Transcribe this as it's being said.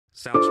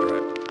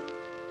Soundstripe.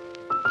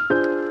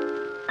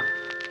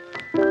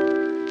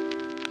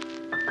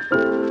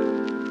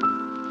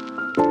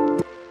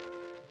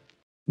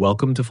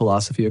 Welcome to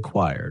Philosophy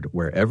Acquired,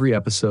 where every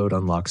episode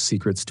unlocks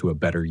secrets to a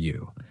better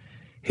you.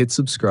 Hit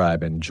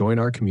subscribe and join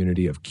our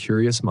community of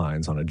curious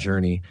minds on a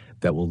journey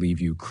that will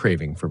leave you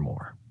craving for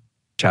more.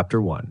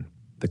 Chapter 1: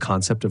 The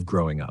Concept of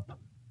Growing Up.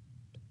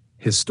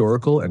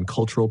 Historical and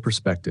cultural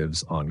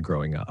perspectives on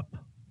growing up.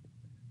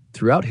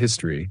 Throughout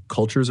history,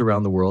 cultures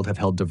around the world have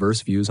held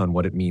diverse views on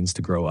what it means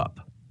to grow up.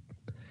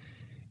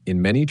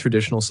 In many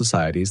traditional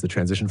societies, the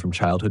transition from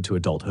childhood to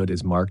adulthood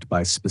is marked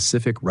by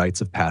specific rites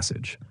of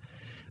passage.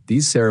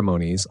 These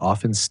ceremonies,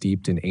 often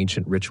steeped in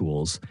ancient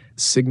rituals,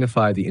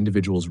 signify the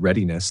individual's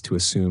readiness to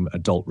assume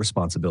adult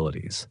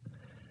responsibilities.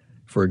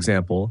 For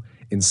example,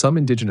 in some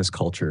indigenous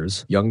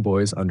cultures, young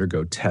boys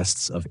undergo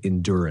tests of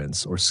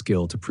endurance or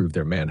skill to prove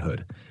their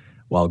manhood,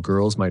 while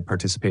girls might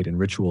participate in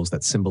rituals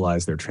that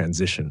symbolize their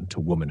transition to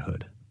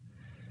womanhood.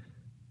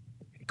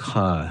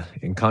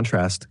 In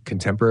contrast,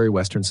 contemporary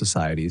Western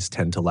societies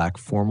tend to lack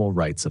formal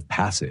rites of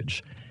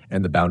passage,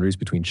 and the boundaries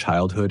between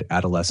childhood,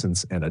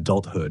 adolescence, and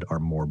adulthood are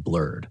more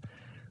blurred.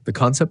 The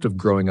concept of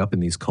growing up in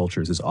these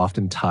cultures is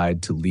often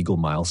tied to legal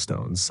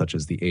milestones, such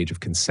as the age of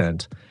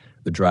consent,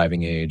 the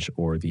driving age,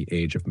 or the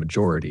age of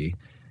majority,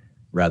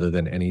 rather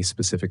than any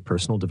specific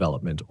personal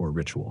development or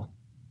ritual.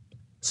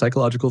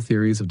 Psychological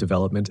theories of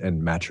development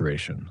and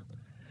maturation.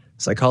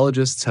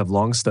 Psychologists have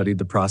long studied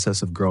the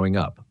process of growing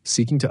up,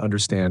 seeking to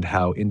understand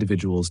how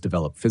individuals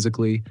develop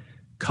physically,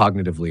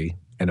 cognitively,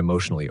 and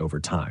emotionally over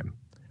time.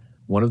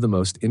 One of the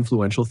most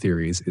influential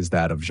theories is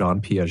that of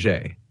Jean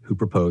Piaget, who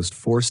proposed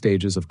 4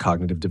 stages of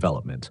cognitive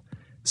development: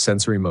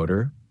 sensory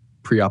motor,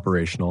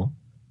 pre-operational,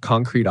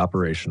 concrete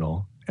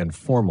operational, and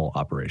formal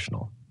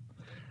operational.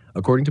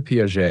 According to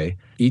Piaget,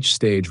 each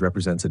stage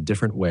represents a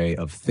different way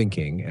of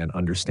thinking and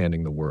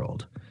understanding the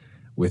world,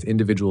 with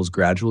individuals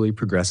gradually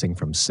progressing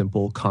from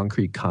simple,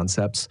 concrete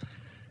concepts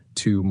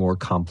to more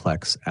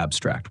complex,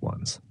 abstract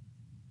ones.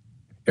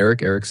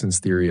 Erik Erikson's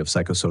theory of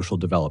psychosocial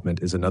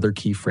development is another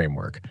key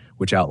framework,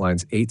 which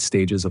outlines 8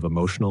 stages of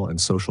emotional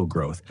and social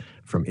growth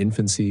from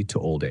infancy to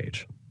old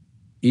age.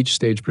 Each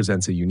stage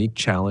presents a unique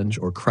challenge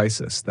or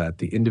crisis that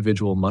the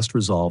individual must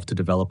resolve to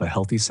develop a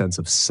healthy sense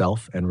of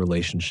self and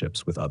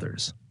relationships with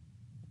others.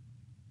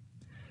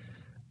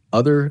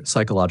 Other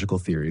psychological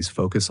theories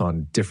focus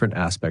on different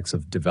aspects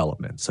of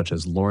development, such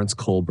as Lawrence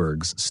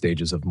Kohlberg's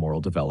stages of moral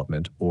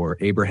development or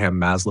Abraham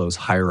Maslow's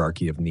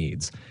hierarchy of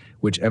needs,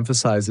 which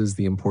emphasizes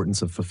the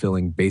importance of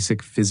fulfilling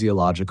basic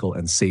physiological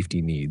and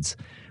safety needs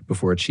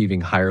before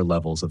achieving higher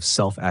levels of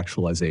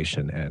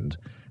self-actualization and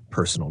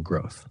personal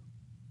growth.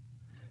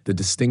 The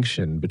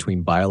distinction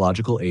between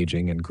biological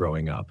aging and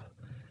growing up.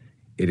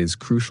 It is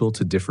crucial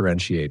to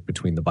differentiate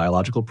between the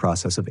biological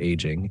process of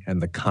aging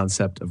and the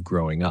concept of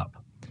growing up.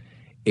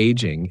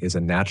 Aging is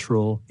a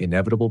natural,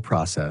 inevitable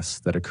process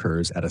that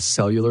occurs at a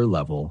cellular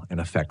level and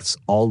affects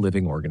all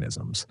living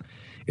organisms.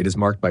 It is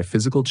marked by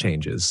physical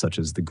changes such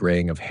as the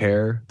graying of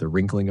hair, the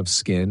wrinkling of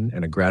skin,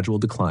 and a gradual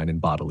decline in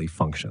bodily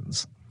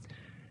functions.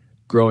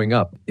 Growing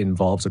up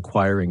involves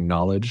acquiring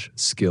knowledge,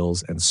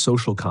 skills, and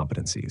social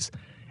competencies,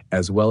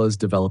 as well as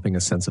developing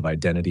a sense of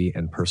identity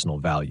and personal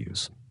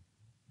values.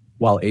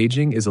 While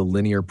aging is a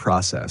linear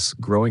process,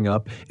 growing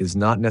up is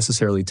not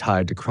necessarily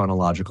tied to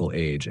chronological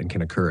age and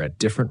can occur at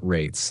different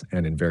rates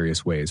and in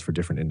various ways for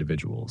different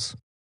individuals.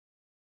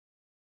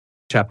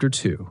 Chapter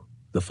 2: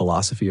 The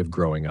Philosophy of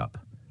Growing Up.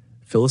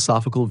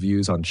 Philosophical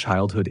views on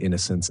childhood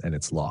innocence and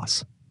its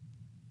loss.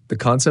 The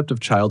concept of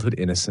childhood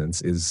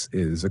innocence is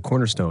a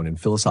cornerstone in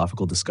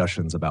philosophical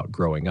discussions about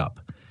growing up.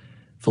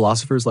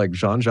 Philosophers like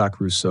Jean-Jacques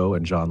Rousseau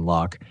and John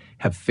Locke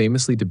have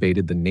famously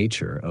debated the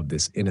nature of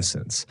this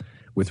innocence,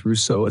 with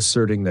Rousseau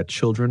asserting that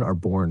children are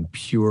born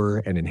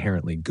pure and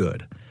inherently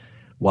good,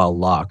 while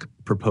Locke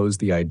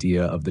proposed the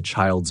idea of the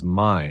child's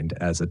mind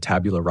as a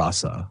tabula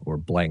rasa, or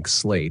blank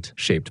slate,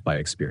 shaped by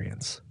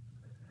experience.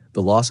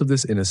 The loss of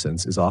this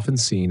innocence is often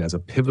seen as a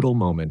pivotal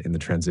moment in the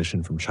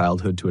transition from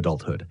childhood to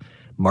adulthood,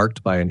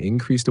 marked by an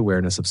increased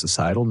awareness of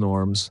societal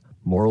norms,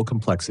 moral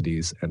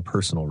complexities, and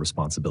personal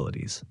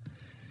responsibilities.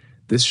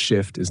 This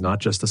shift is not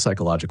just a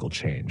psychological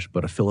change,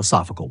 but a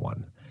philosophical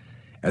one,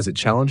 as it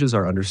challenges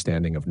our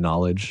understanding of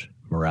knowledge,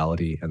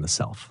 morality, and the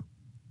self.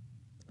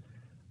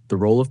 The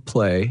role of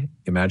play,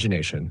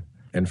 imagination,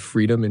 and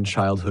freedom in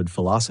childhood.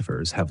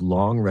 Philosophers have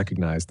long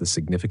recognized the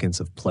significance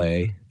of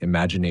play,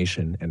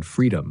 imagination, and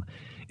freedom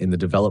in the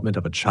development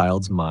of a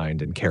child's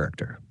mind and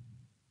character.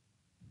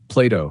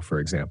 Plato, for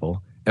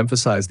example,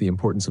 emphasized the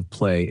importance of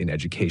play in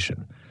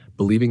education,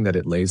 believing that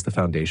it lays the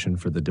foundation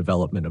for the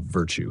development of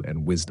virtue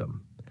and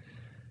wisdom.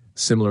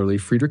 Similarly,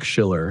 Friedrich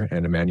Schiller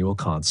and Immanuel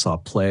Kant saw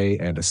play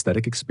and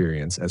aesthetic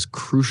experience as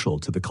crucial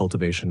to the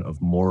cultivation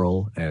of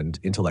moral and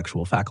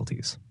intellectual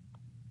faculties.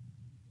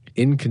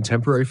 In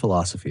contemporary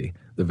philosophy,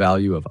 the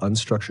value of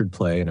unstructured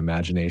play and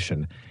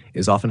imagination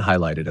is often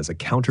highlighted as a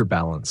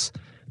counterbalance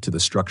to the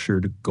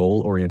structured,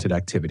 goal-oriented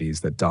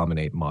activities that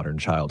dominate modern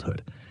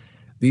childhood.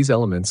 These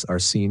elements are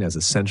seen as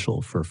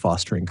essential for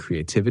fostering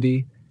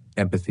creativity,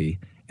 empathy,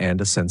 and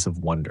a sense of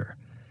wonder,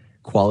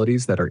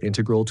 qualities that are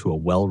integral to a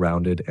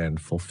well-rounded and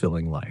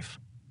fulfilling life.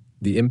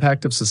 The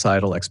impact of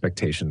societal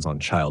expectations on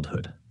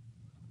childhood.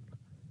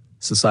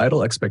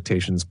 Societal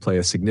expectations play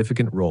a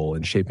significant role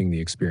in shaping the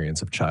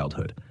experience of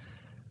childhood.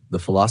 The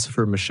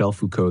philosopher Michel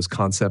Foucault's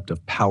concept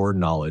of power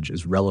knowledge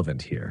is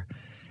relevant here,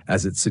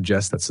 as it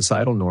suggests that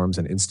societal norms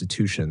and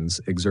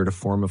institutions exert a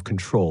form of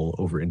control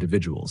over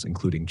individuals,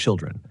 including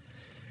children.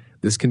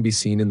 This can be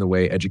seen in the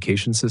way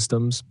education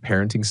systems,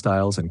 parenting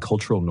styles, and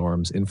cultural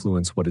norms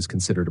influence what is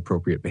considered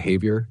appropriate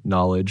behavior,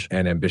 knowledge,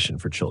 and ambition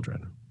for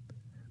children.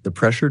 The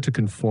pressure to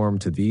conform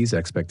to these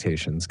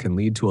expectations can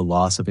lead to a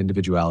loss of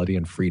individuality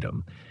and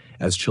freedom,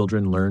 as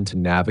children learn to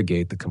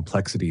navigate the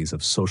complexities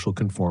of social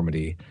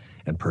conformity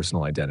and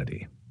personal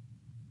identity.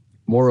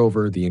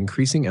 Moreover, the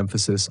increasing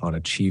emphasis on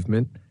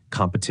achievement,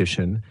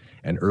 competition,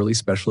 and early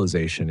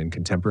specialization in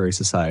contemporary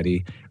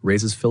society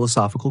raises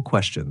philosophical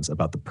questions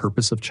about the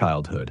purpose of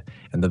childhood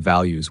and the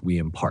values we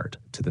impart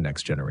to the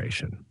next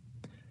generation.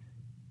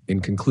 In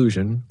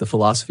conclusion, the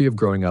philosophy of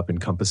growing up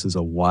encompasses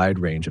a wide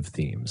range of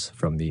themes,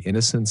 from the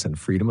innocence and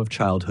freedom of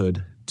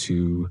childhood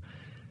to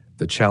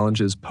the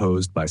challenges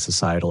posed by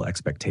societal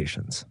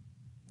expectations.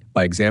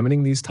 By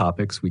examining these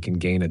topics, we can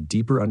gain a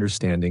deeper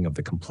understanding of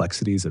the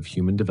complexities of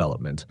human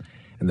development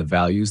and the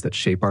values that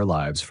shape our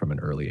lives from an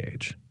early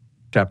age.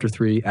 Chapter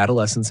 3,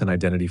 Adolescence and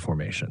Identity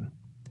Formation.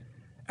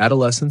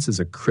 Adolescence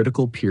is a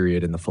critical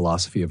period in the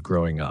philosophy of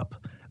growing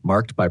up,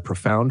 marked by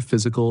profound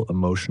physical,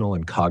 emotional,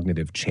 and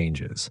cognitive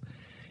changes.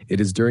 It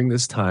is during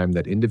this time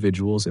that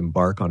individuals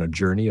embark on a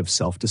journey of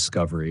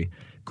self-discovery,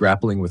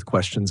 grappling with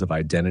questions of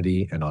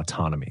identity and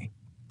autonomy.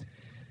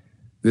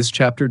 This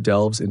chapter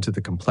delves into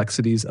the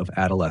complexities of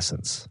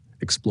adolescence,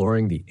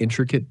 exploring the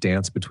intricate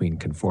dance between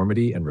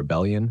conformity and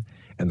rebellion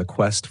and the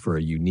quest for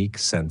a unique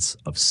sense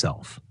of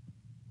self.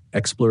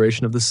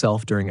 Exploration of the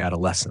self during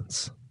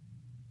adolescence.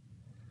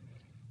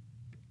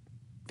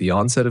 The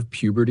onset of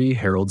puberty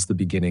heralds the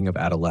beginning of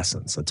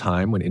adolescence, a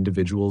time when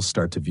individuals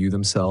start to view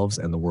themselves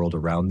and the world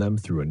around them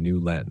through a new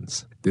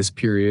lens. This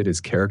period is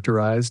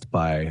characterized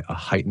by a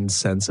heightened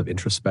sense of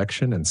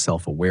introspection and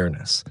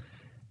self-awareness.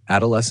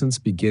 Adolescents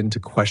begin to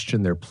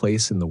question their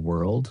place in the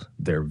world,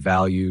 their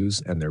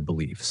values, and their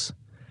beliefs.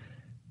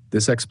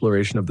 This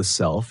exploration of the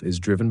self is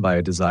driven by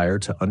a desire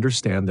to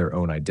understand their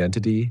own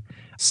identity,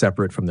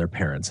 separate from their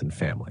parents and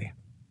family.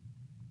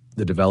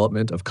 The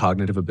development of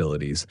cognitive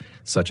abilities,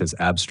 such as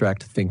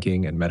abstract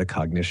thinking and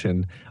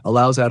metacognition,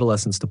 allows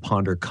adolescents to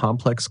ponder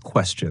complex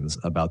questions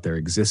about their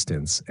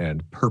existence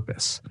and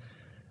purpose.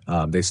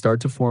 They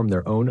start to form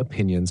their own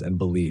opinions and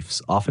beliefs,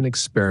 often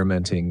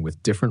experimenting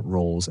with different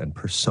roles and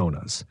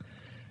personas.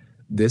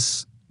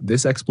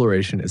 This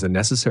exploration is a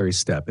necessary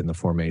step in the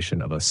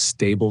formation of a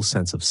stable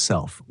sense of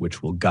self,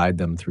 which will guide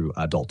them through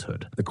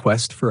adulthood. The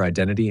quest for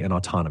identity and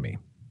autonomy.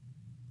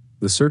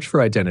 The search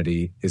for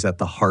identity is at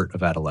the heart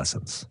of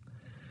adolescence.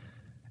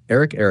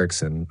 Erik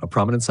Erikson, a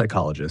prominent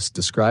psychologist,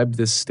 described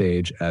this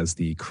stage as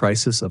the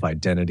crisis of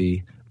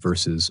identity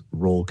versus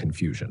role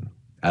confusion.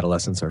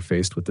 Adolescents are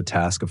faced with the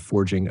task of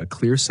forging a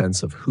clear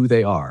sense of who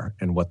they are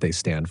and what they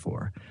stand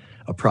for,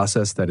 a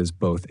process that is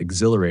both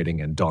exhilarating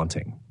and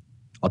daunting.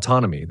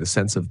 Autonomy, the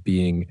sense of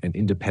being an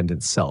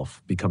independent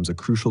self, becomes a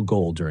crucial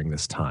goal during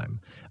this time.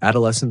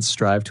 Adolescents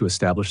strive to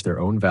establish their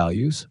own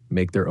values,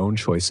 make their own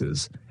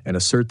choices, and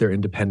assert their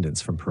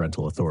independence from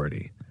parental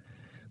authority.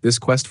 This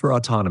quest for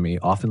autonomy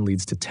often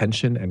leads to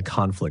tension and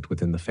conflict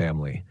within the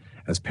family,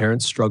 as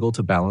parents struggle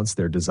to balance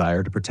their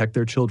desire to protect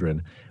their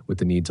children with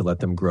the need to let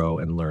them grow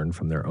and learn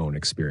from their own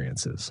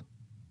experiences.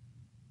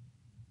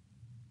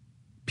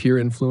 Peer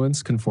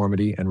influence,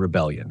 conformity, and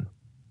rebellion.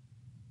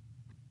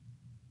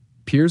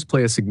 Peers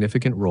play a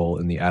significant role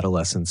in the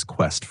adolescent's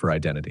quest for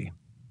identity.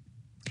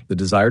 The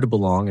desire to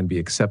belong and be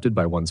accepted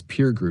by one's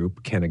peer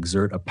group can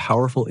exert a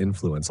powerful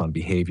influence on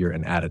behavior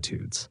and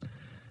attitudes.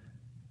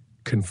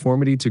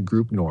 Conformity to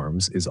group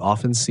norms is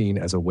often seen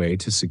as a way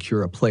to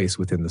secure a place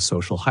within the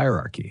social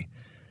hierarchy.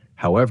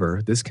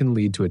 However, this can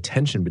lead to a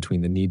tension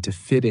between the need to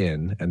fit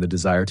in and the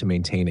desire to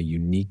maintain a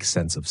unique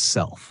sense of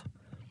self.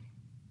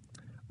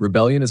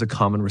 Rebellion is a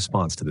common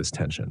response to this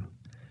tension.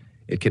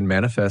 It can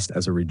manifest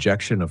as a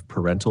rejection of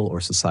parental or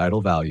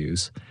societal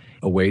values,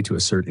 a way to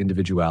assert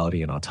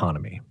individuality and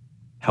autonomy.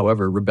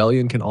 However,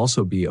 rebellion can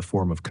also be a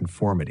form of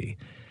conformity,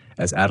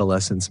 as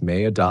adolescents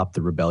may adopt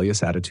the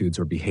rebellious attitudes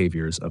or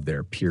behaviors of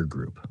their peer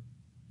group.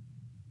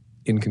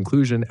 In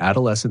conclusion,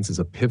 adolescence is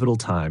a pivotal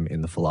time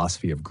in the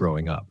philosophy of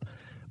growing up,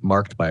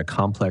 marked by a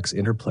complex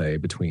interplay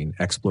between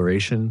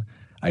exploration,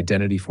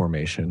 identity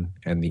formation,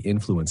 and the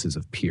influences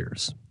of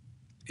peers.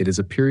 It is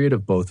a period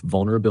of both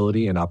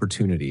vulnerability and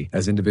opportunity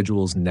as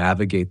individuals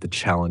navigate the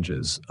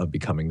challenges of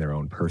becoming their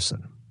own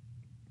person.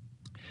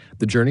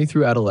 The journey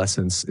through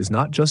adolescence is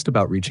not just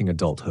about reaching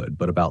adulthood,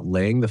 but about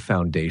laying the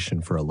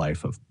foundation for a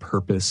life of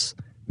purpose,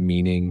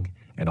 meaning,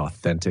 and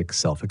authentic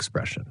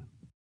self-expression.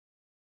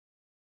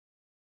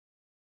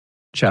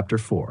 Chapter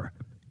 4,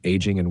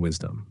 Aging and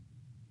Wisdom.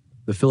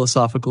 The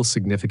philosophical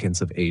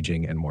significance of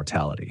aging and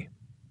mortality.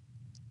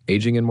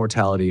 Aging and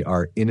mortality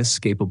are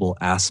inescapable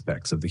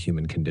aspects of the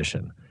human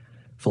condition.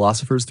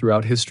 Philosophers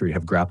throughout history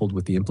have grappled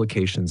with the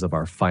implications of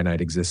our finite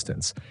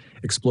existence,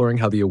 exploring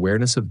how the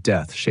awareness of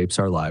death shapes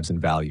our lives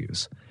and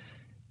values.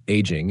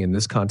 Aging, in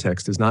this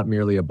context, is not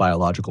merely a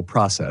biological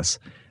process,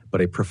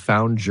 but a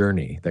profound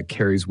journey that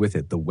carries with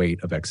it the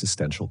weight of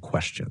existential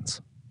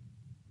questions.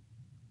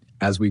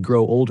 As we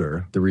grow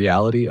older, the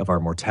reality of our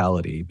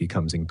mortality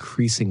becomes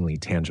increasingly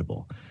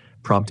tangible,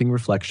 prompting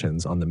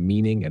reflections on the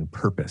meaning and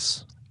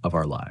purpose of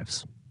our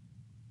lives.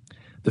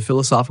 The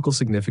philosophical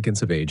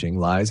significance of aging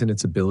lies in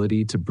its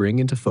ability to bring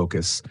into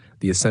focus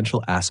the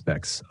essential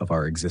aspects of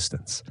our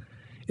existence.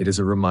 It is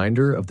a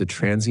reminder of the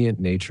transient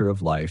nature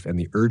of life and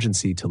the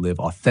urgency to live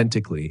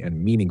authentically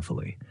and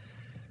meaningfully.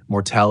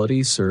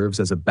 Mortality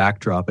serves as a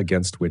backdrop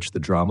against which the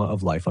drama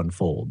of life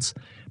unfolds,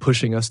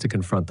 pushing us to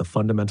confront the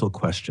fundamental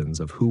questions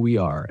of who we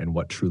are and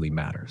what truly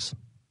matters.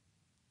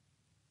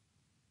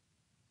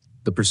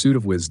 The pursuit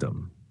of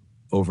wisdom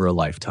over a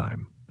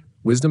lifetime.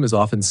 Wisdom is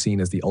often seen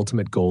as the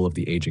ultimate goal of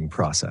the aging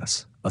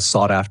process, a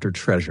sought-after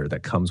treasure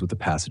that comes with the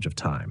passage of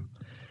time.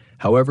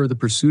 However, the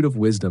pursuit of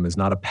wisdom is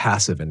not a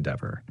passive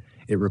endeavor.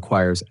 It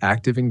requires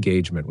active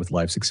engagement with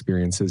life's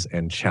experiences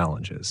and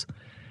challenges.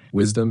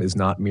 Wisdom is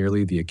not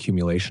merely the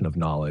accumulation of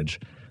knowledge,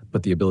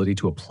 but the ability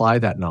to apply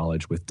that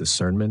knowledge with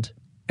discernment,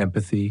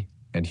 empathy,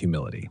 and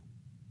humility.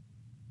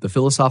 The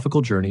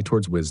philosophical journey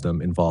towards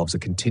wisdom involves a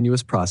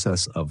continuous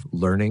process of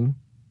learning,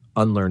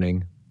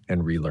 unlearning,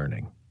 and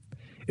relearning.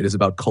 It is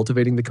about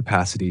cultivating the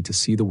capacity to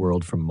see the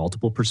world from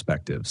multiple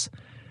perspectives,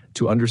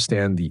 to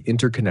understand the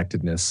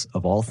interconnectedness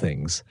of all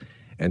things,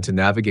 and to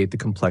navigate the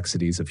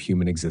complexities of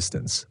human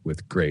existence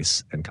with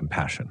grace and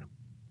compassion.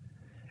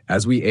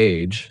 As we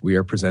age, we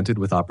are presented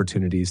with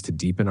opportunities to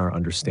deepen our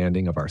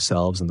understanding of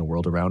ourselves and the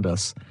world around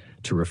us,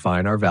 to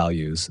refine our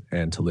values,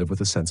 and to live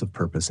with a sense of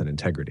purpose and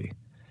integrity.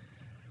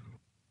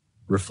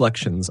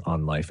 Reflections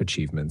on life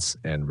achievements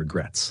and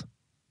regrets.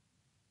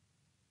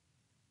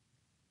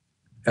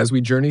 As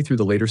we journey through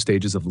the later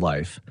stages of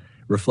life,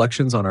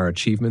 reflections on our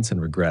achievements and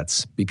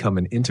regrets become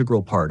an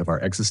integral part of our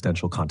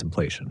existential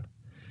contemplation.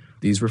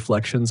 These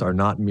reflections are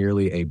not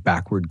merely a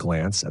backward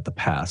glance at the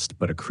past,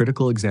 but a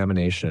critical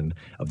examination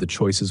of the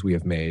choices we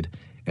have made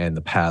and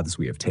the paths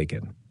we have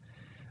taken.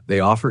 They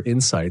offer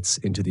insights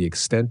into the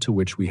extent to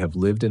which we have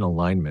lived in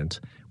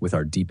alignment with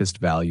our deepest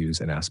values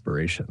and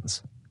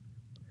aspirations.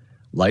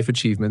 Life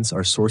achievements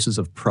are sources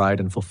of pride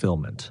and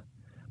fulfillment,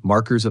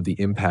 markers of the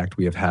impact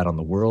we have had on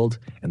the world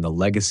and the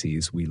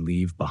legacies we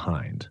leave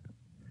behind.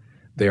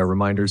 They are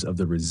reminders of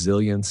the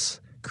resilience,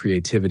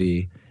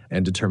 creativity,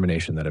 and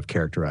determination that have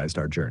characterized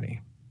our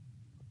journey.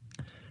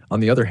 On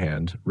the other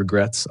hand,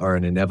 regrets are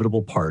an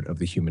inevitable part of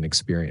the human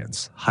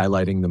experience,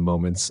 highlighting the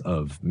moments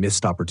of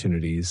missed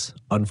opportunities,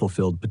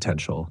 unfulfilled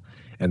potential,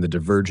 and the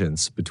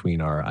divergence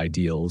between our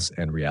ideals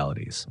and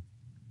realities.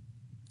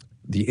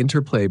 The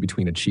interplay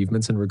between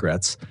achievements and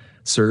regrets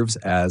serves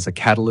as a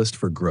catalyst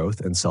for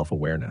growth and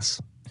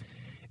self-awareness.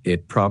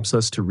 It prompts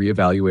us to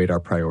reevaluate our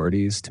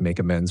priorities, to make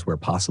amends where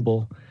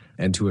possible,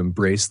 and to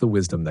embrace the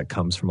wisdom that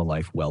comes from a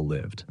life well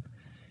lived.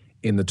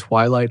 In the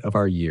twilight of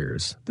our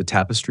years, the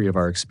tapestry of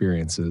our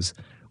experiences,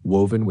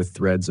 woven with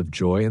threads of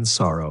joy and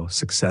sorrow,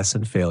 success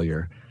and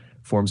failure,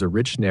 forms a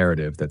rich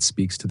narrative that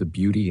speaks to the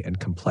beauty and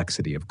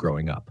complexity of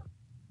growing up.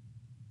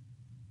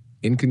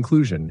 In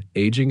conclusion,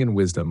 aging and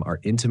wisdom are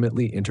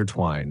intimately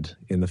intertwined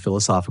in the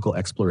philosophical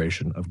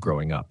exploration of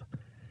growing up.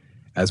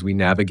 As we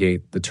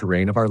navigate the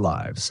terrain of our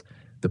lives,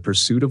 the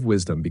pursuit of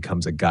wisdom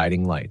becomes a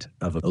guiding light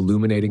of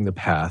illuminating the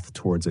path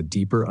towards a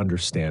deeper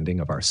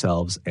understanding of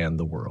ourselves and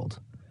the world.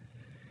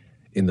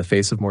 In the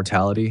face of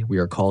mortality, we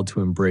are called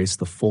to embrace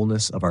the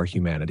fullness of our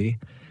humanity,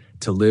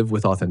 to live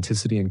with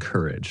authenticity and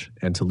courage,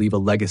 and to leave a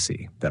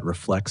legacy that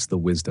reflects the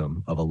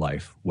wisdom of a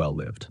life well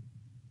lived.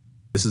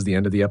 This is the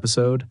end of the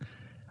episode.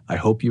 I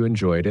hope you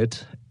enjoyed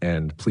it,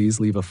 and please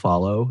leave a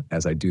follow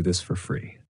as I do this for free.